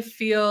 Do I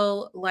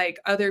feel like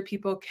other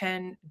people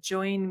can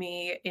join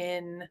me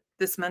in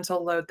this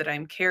mental load that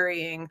I'm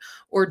carrying?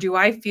 Or do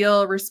I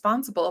feel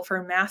responsible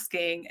for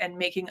masking and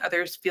making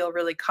others feel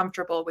really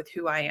comfortable with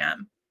who I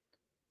am?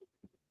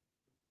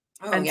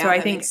 Oh, And yeah, so I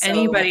that think makes so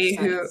anybody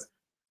much sense.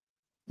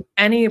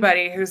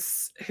 anybody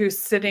who's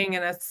sitting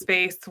in a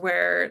space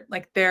where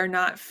like they're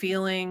not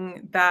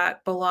feeling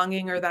that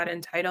belonging or that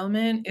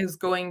entitlement is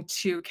going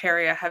to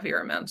carry a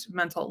heavier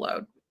mental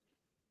load.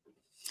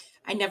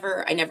 I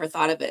never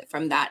thought of it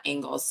from that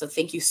angle. So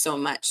thank you so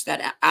much.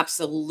 That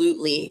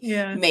absolutely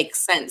makes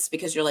sense,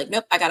 because you're like,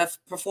 nope, I got to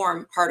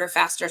perform harder,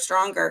 faster,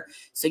 stronger.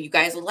 So you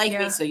guys will like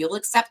me. So you'll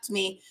accept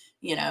me,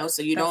 you know,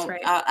 so you don't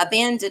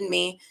abandon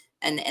me.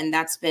 And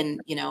that's been,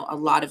 you know, a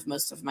lot of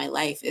most of my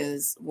life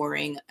is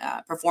worrying,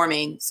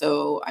 performing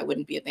so I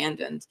wouldn't be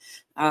abandoned.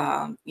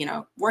 You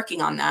know,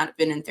 working on that. I've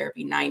been in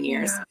therapy 9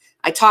 years.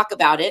 I talk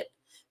about it,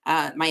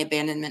 my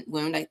abandonment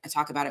wound. I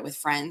talk about it with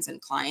friends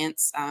and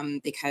clients,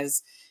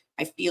 because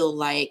I feel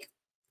like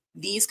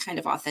these kind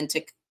of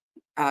authentic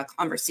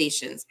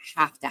conversations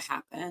have to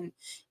happen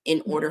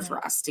in order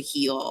for us to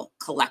heal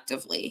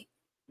collectively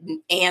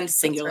and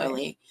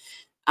singularly.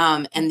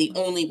 And the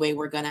only way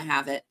we're going to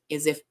have it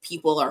is if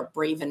people are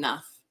brave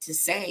enough to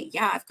say,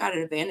 yeah, I've got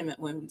an abandonment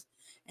wound,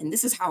 and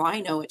this is how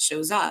I know it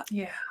shows up.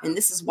 And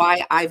this is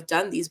why I've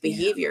done these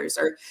behaviors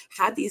or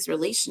had these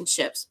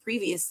relationships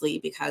previously,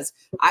 because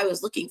I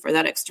was looking for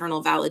that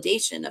external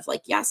validation of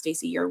like, yeah,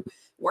 Stacey, you're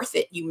worth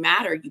it. You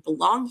matter. You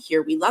belong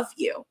here. We love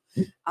you.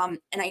 And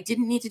I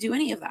didn't need to do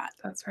any of that.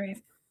 That's right.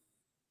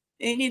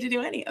 I didn't need to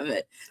do any of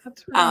it.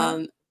 That's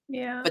right.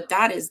 But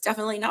that is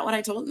definitely not what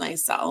I told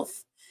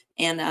myself.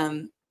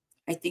 And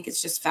I think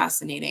it's just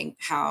fascinating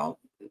how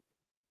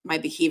my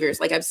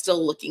behaviors, like I'm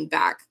still looking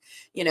back,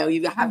 you know,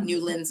 you have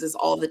new lenses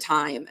all the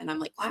time. And I'm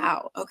like,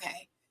 wow,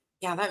 okay.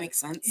 Yeah, that makes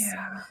sense.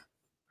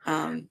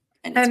 And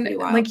it's pretty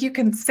wild. Like you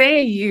can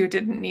say you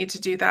didn't need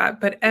to do that,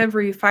 but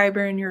every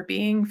fiber in your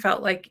being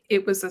felt like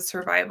it was a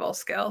survival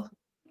skill.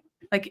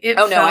 Like it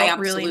felt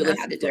really necessary.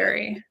 Had to do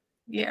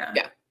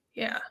it.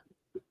 Yeah.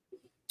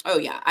 Oh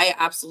yeah, I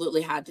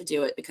absolutely had to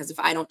do it, because if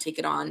I don't take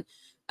it on,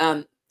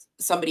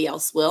 somebody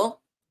else will.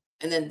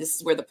 And then this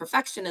is where the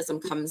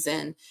perfectionism comes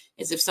in,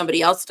 is if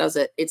somebody else does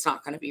it, it's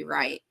not going to be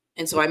right.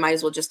 And so I might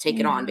as well just take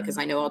it on, because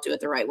I know I'll do it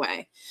the right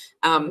way.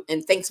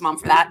 And thanks, Mom,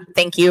 for that.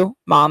 Thank you,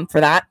 Mom, for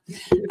that.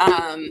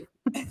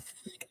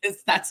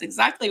 Because that's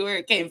exactly where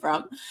it came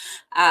from.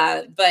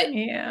 But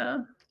yeah.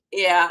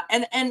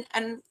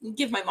 And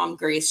give my mom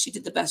grace. She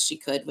did the best she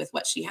could with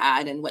what she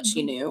had and what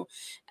she knew.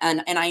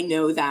 And I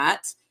know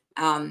that.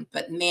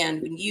 But man,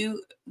 when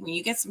you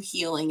get some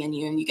healing in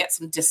you and you get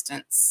some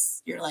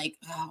distance, you're like,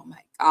 oh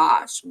my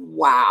gosh,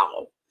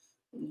 wow.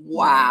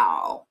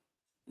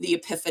 The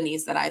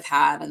epiphanies that I've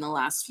had in the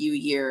last few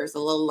years, the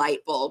little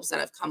light bulbs that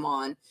have come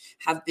on,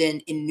 have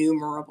been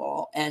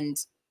innumerable, and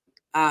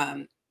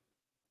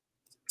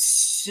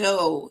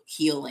so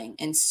healing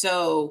and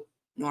so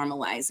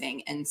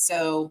normalizing and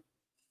so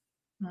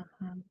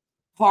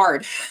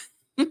hard.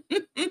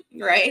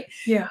 Right?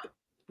 Yeah.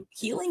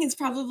 Healing is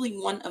probably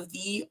one of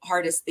the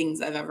hardest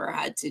things I've ever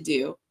had to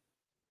do,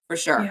 for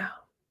sure. Yeah.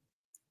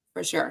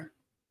 For sure.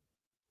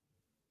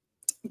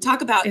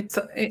 Talk about it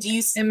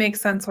makes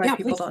sense why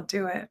people don't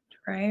do it,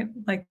 right?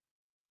 Like,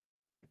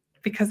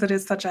 because it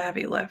is such a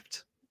heavy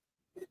lift.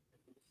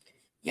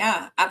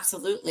 Yeah,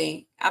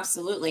 absolutely.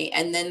 Absolutely.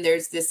 And then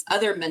there's this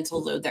other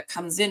mental load that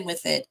comes in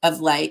with it of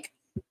like,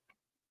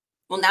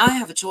 well, now I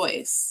have a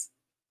choice,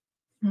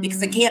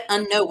 because I can't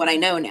unknow what I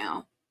know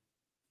now.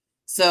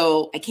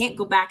 So I can't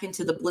go back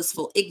into the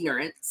blissful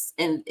ignorance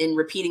and in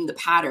repeating the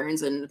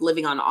patterns and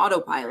living on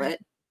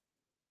autopilot.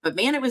 But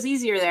man, it was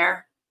easier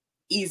there.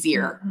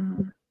 Easier.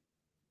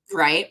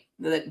 Right?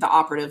 The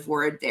operative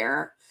word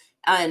there.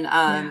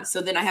 And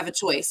so then I have a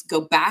choice: go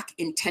back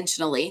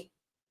intentionally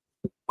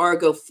or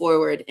go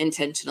forward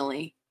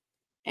intentionally.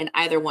 And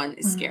either one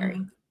is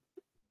scary.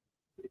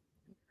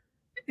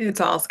 It's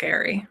all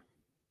scary.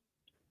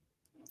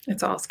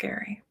 It's all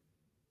scary.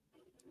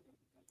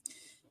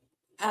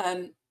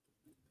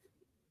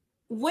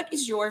 What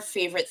is your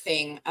favorite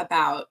thing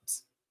about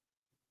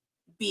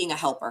being a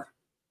helper?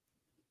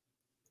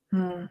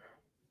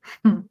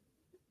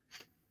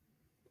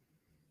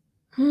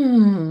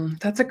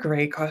 That's a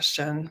great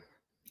question.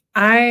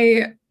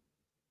 It's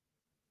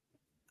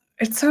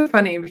so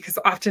funny, because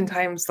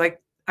oftentimes,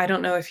 like, I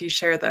don't know if you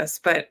share this,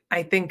 but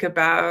I think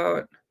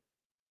about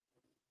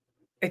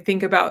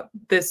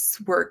this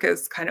work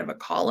as kind of a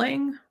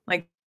calling.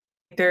 Like,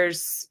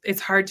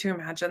 it's hard to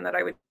imagine that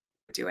I would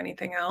do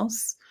anything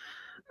else.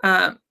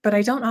 But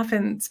I don't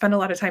often spend a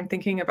lot of time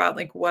thinking about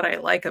like what I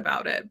like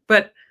about it.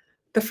 But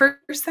the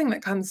first thing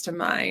that comes to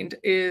mind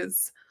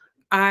is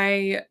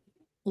I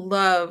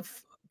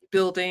love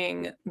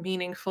building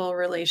meaningful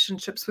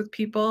relationships with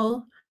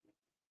people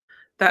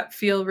that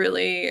feel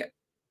really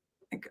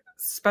like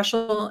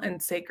special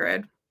and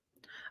sacred.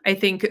 I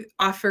think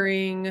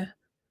offering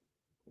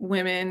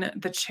women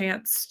the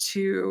chance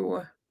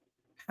to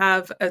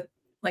have a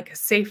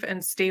safe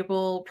and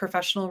stable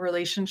professional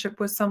relationship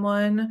with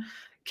someone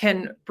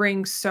can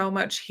bring so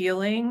much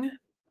healing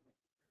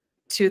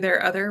to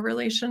their other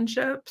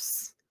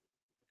relationships,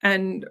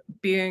 and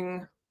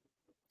being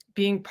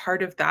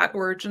part of that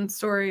origin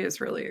story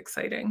is really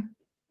exciting.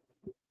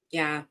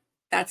 Yeah,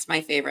 that's my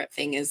favorite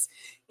thing. Is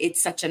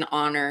it's such an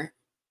honor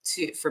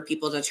for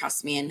people to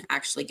trust me and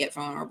actually get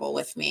vulnerable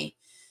with me,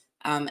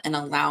 and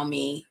allow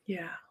me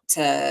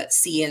to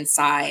see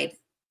inside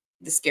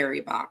the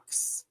scary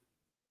box.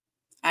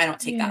 I don't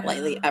take that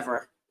lightly,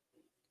 ever.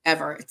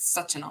 It's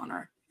such an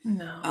honor.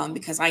 No.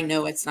 Because I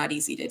know it's not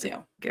easy to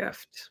do.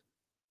 Gift.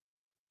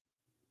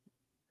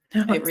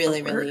 It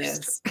really, really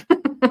is.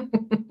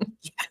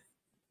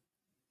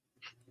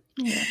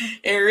 Yeah.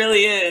 It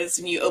really is.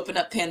 When you open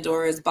up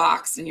Pandora's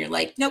box and you're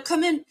like, no,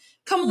 come in,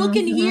 come look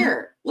in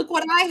here. Look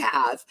what I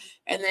have.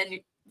 And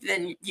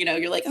then, you know,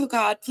 you're like, oh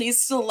God,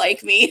 please still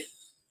like me.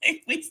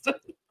 Please don't.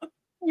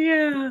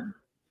 Yeah.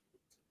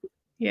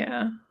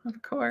 Yeah,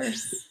 of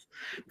course.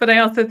 But I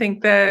also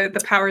think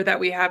the power that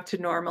we have to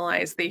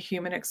normalize the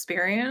human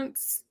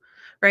experience,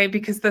 right?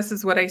 Because this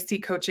is what I see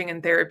coaching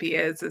and therapy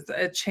is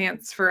a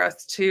chance for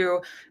us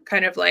to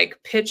kind of like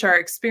pitch our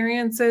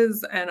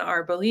experiences and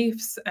our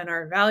beliefs and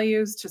our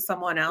values to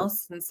someone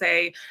else and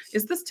say,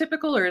 is this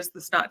typical or is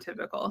this not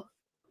typical?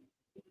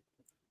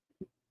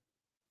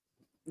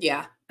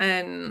 Yeah.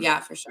 And yeah,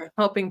 for sure.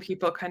 Helping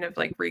people kind of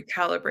like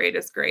recalibrate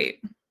is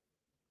great.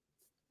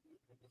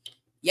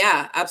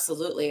 Yeah,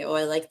 absolutely. Oh,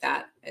 I like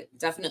that. It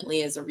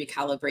definitely is a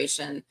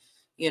recalibration,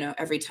 you know,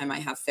 every time I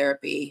have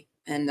therapy.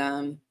 And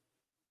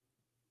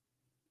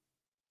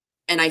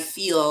I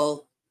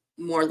feel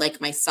more like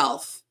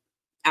myself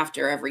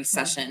after every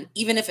session,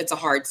 even if it's a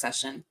hard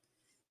session.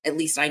 At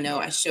least I know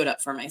I showed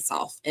up for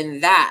myself.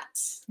 And that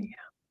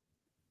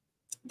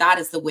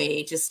is the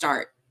way to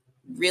start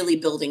really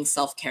building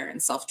self-care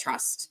and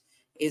self-trust,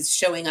 is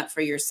showing up for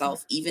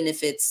yourself, even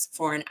if it's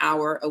for an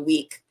hour a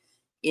week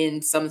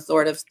in some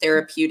sort of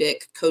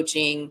therapeutic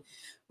coaching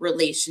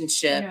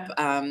relationship.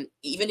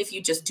 Even if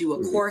you just do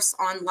a course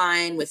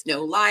online with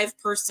no live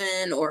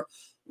person or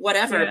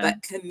whatever,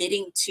 but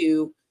committing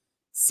to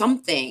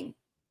something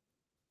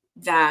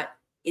that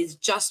is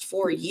just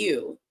for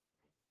you,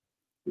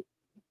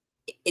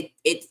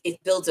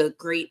 it builds a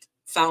great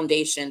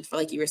foundation for,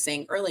 like you were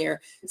saying earlier,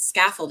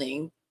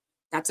 scaffolding.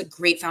 That's a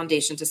great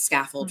foundation to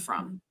scaffold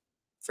from,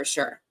 for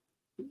sure.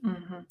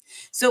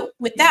 So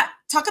with that,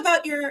 talk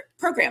about your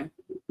program.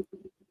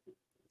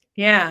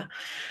 Yeah.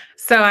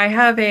 So I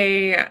have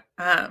a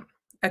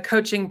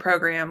coaching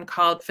program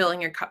called Filling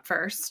Your Cup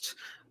First,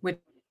 which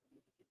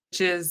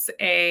is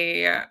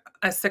a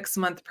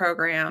 6-month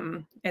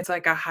program. It's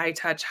like a high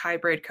touch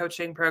hybrid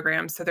coaching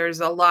program. So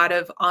there's a lot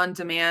of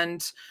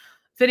on-demand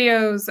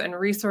videos and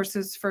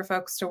resources for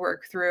folks to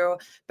work through,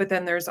 but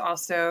then there's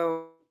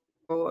also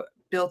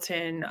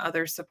built-in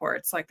other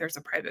supports. Like there's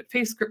a private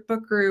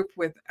Facebook group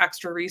with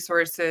extra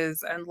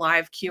resources and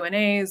live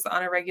Q&As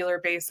on a regular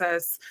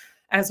basis,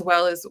 as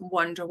well as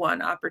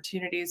one-to-one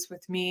opportunities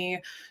with me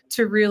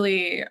to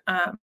really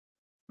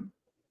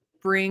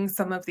bring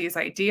some of these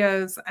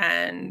ideas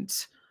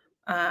and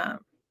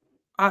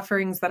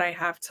offerings that I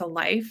have to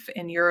life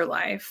in your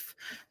life.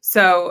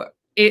 So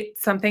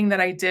it's something that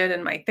I did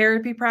in my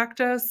therapy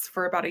practice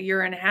for about 1.5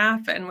 years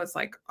and was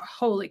like,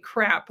 holy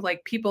crap,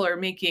 like people are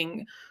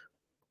making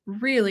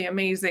really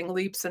amazing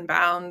leaps and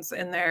bounds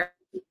in their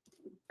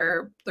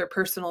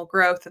personal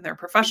growth and their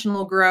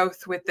professional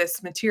growth with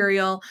this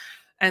material.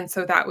 And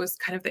so that was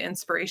kind of the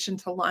inspiration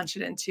to launch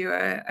it into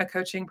a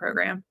coaching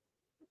program.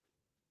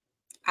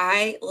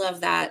 I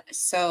love that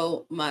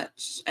so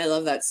much. I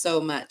love that so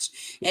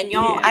much. And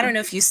y'all, I don't know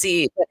if you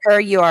see, but her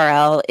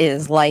URL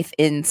is Life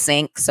in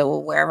Sync. So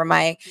wherever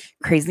my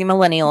crazy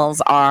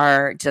millennials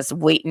are just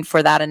waiting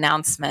for that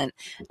announcement,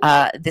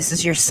 this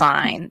is your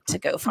sign to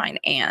go find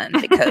Anne,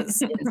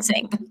 because in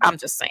sync, I'm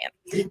just saying,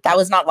 that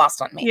was not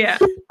lost on me. Yeah.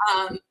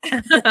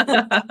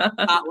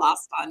 Not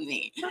lost on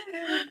me.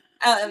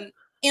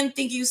 And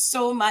thank you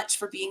so much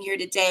for being here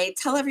today.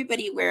 Tell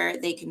everybody where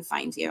they can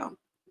find you.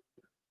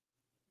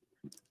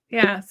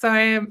 Yeah,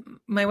 so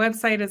my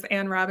website is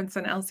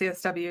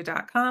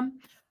AnnRobinsonLCSW.com.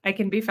 I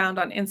can be found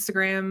on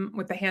Instagram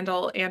with the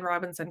handle Ann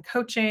Robinson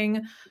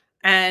Coaching.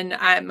 And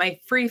my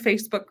free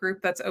Facebook group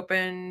that's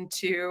open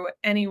to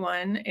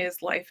anyone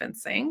is Life in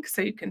Sync.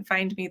 So you can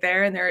find me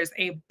there. And there is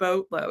a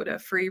boatload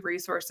of free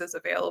resources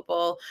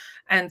available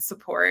and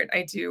support.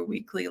 I do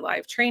weekly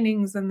live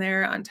trainings in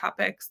there on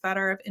topics that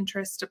are of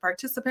interest to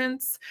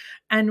participants,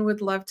 and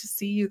would love to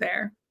see you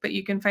there. But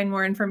you can find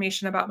more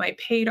information about my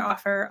paid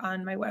offer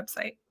on my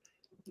website.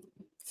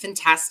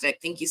 Fantastic.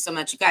 Thank you so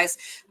much, you guys.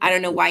 I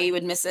don't know why you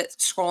would miss it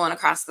scrolling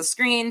across the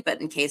screen,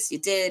 but in case you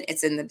did,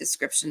 it's in the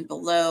description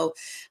below.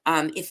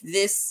 If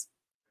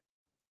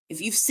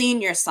you've seen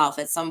yourself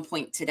at some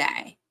point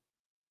today,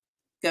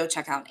 go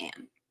check out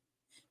Anne.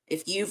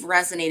 If you've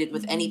resonated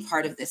with any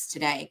part of this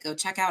today, go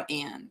check out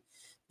Anne,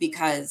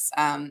 because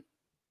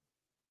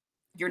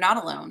you're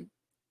not alone.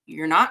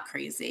 You're not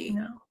crazy.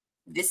 No.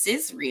 This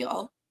is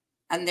real,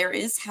 and there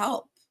is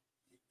help.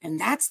 And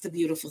that's the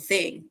beautiful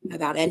thing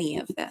about any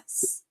of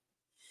this.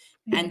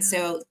 Yeah. And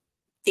so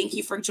thank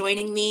you for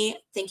joining me.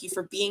 Thank you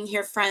for being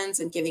here, friends,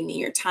 and giving me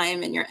your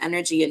time and your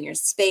energy and your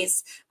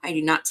space. I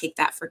do not take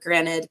that for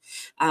granted.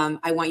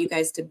 I want you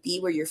guys to be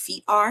where your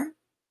feet are.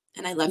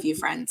 And I love you,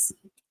 friends.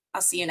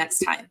 I'll see you next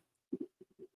time.